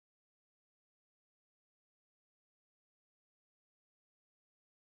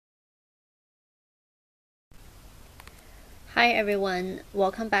Hi everyone,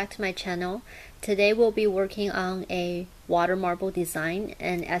 welcome back to my channel. Today we'll be working on a water marble design,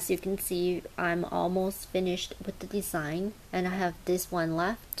 and as you can see I'm almost finished with the design and I have this one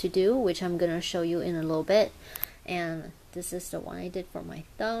left to do, which I'm gonna show you in a little bit. And this is the one I did for my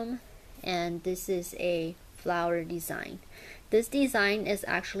thumb, and this is a flower design. This design is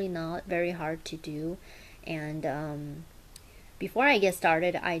actually not very hard to do, and before I get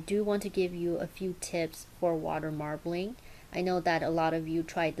started, I do want to give you a few tips for water marbling. I know that a lot of you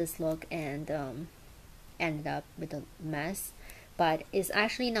tried this look and ended up with a mess, but it's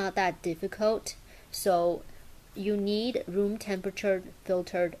actually not that difficult. So you need room temperature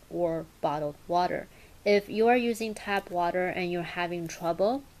filtered or bottled water. If you are using tap water and you're having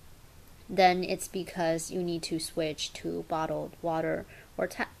trouble, then it's because you need to switch to bottled water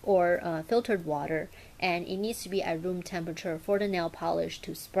or filtered water, and it needs to be at room temperature for the nail polish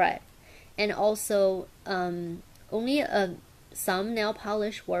to spread. And also only some nail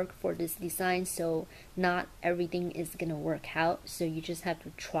polish work for this design, so not everything is gonna work out, so you just have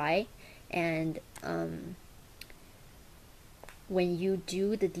to try. And when you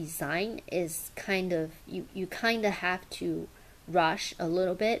do the design, is kind of you kind of have to rush a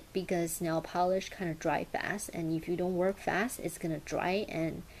little bit because nail polish kind of dry fast, and if you don't work fast, it's gonna dry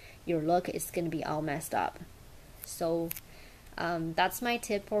and your look is gonna be all messed up. So that's my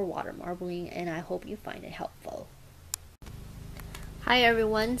tip for water marbling, and I hope you find it helpful. Hi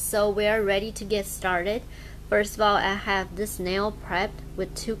everyone, so we are ready to get started. First of all, I have this nail prepped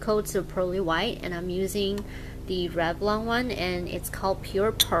with 2 coats of pearly white, and I'm using the Revlon one, and it's called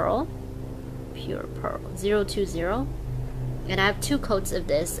Pure Pearl 020. And I have 2 coats of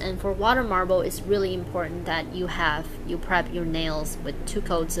this, and for water marble it's really important that you prep your nails with 2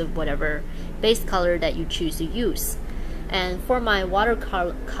 coats of whatever base color that you choose to use. And for my water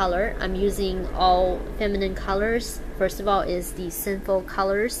color, I'm using all feminine colors. First of all is the Sinful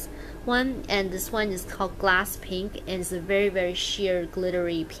colors one, and this one is called Glass Pink, and it's a very sheer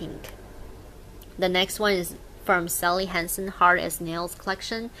glittery pink. The next one is from Sally Hansen Hard as Nails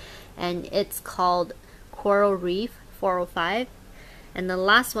collection, and it's called Coral Reef 405. And the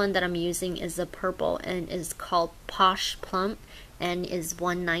last one that I'm using is a purple, and is called Posh Plum, and is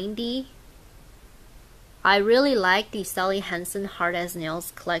 190. I really like the Sally Hansen Hard as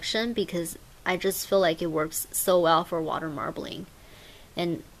Nails collection because I just feel like it works so well for water marbling.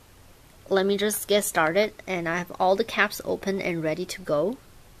 And let me just get started, and I have all the caps open and ready to go.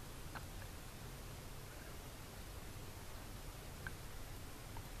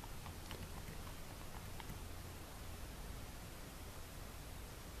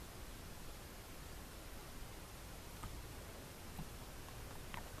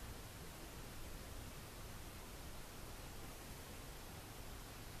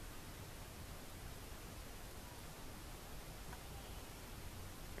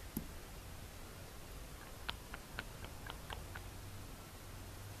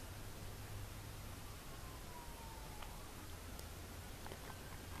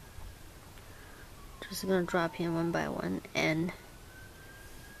 Just gonna drop in one by one, and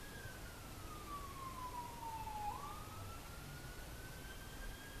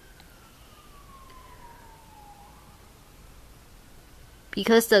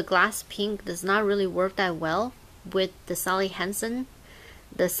because the glass pink does not really work that well with the Sally Hansen,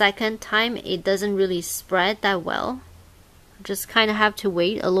 the second time it doesn't really spread that well. Just kind of have to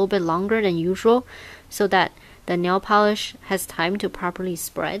wait a little bit longer than usual so that the nail polish has time to properly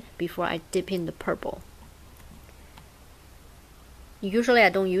spread before I dip in the purple. Usually I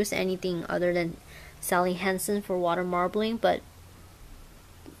don't use anything other than Sally Hansen for water marbling, but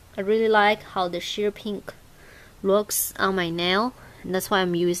I really like how the sheer pink looks on my nail, and that's why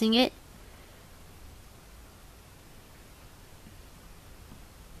I'm using it.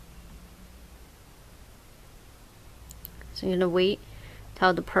 So I'm gonna wait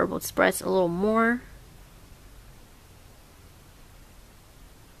till the purple spreads a little more.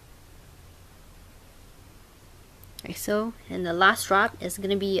 Like so. And the last drop is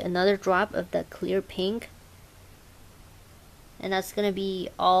gonna be another drop of the clear pink. And that's gonna be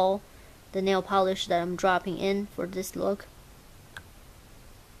all the nail polish that I'm dropping in for this look.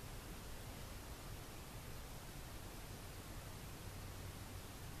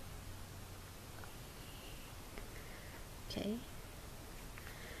 Okay.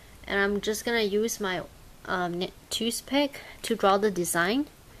 And I'm just gonna use my toothpick to draw the design.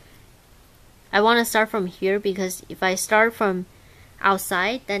 I want to start from here because if I start from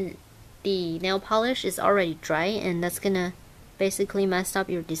outside, then the nail polish is already dry, and that's gonna basically mess up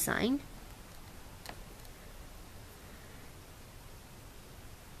your design.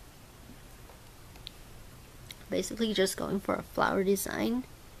 basically just going for a flower design.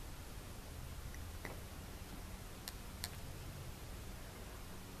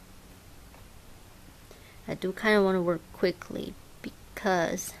 I do kind of want to work quickly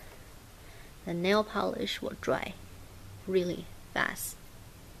because the nail polish will dry really fast.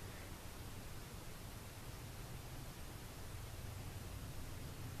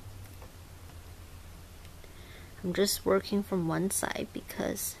 I'm just working from one side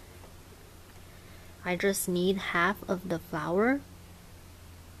because I just need half of the flower.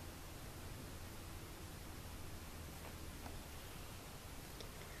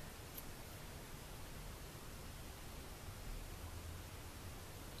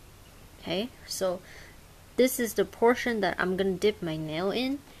 Okay, so this is the portion that I'm gonna dip my nail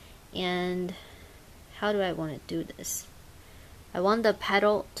in. And how do I want to do this? I want the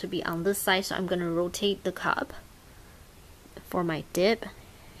petal to be on this side, so I'm gonna rotate the cup for my dip,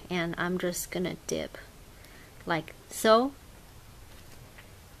 and I'm just gonna dip like so.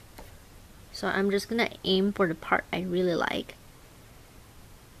 So I'm just gonna aim for the part I really like,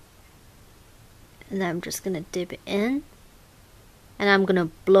 and then I'm just gonna dip it in, and I'm gonna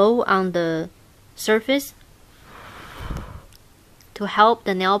blow on the surface to help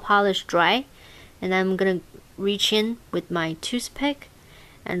the nail polish dry. And then I'm gonna reach in with my toothpick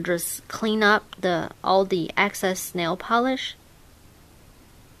and just clean up all the excess nail polish.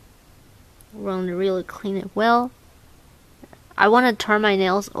 We're gonna really clean it well. I want to turn my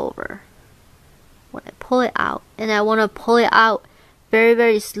nails over when I pull it out, and I want to pull it out very,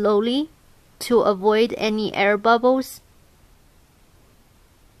 very slowly to avoid any air bubbles.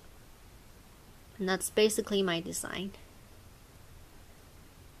 And that's basically my design.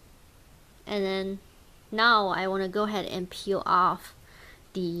 And then now I want to go ahead and peel off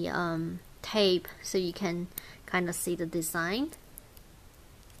the tape so you can kind of see the design.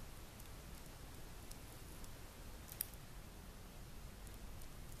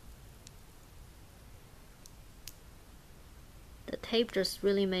 The tape just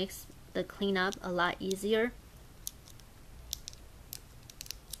really makes the cleanup a lot easier.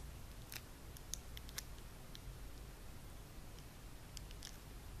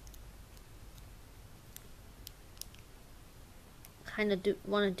 Kind of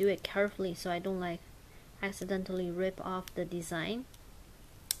want to do it carefully so I don't like accidentally rip off the design.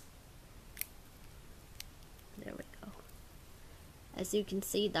 There we go. As you can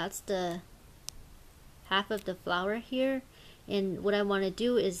see, that's the half of the flower here, and what I want to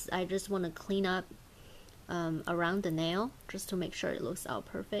do is I just want to clean up around the nail just to make sure it looks out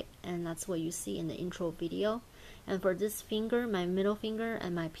perfect, and that's what you see in the intro video. And for this finger, my middle finger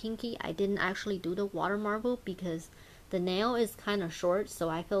and my pinky, I didn't actually do the water marble because the nail is kind of short, so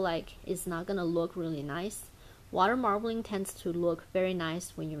I feel like it's not gonna look really nice. Water marbling tends to look very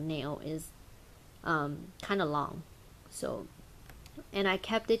nice when your nail is kind of long. So, and I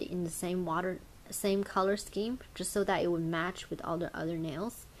kept it in the same color scheme just so that it would match with all the other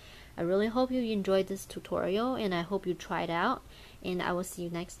nails. I really hope you enjoyed this tutorial, and I hope you try it out, and I will see you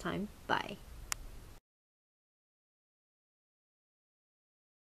next time. Bye.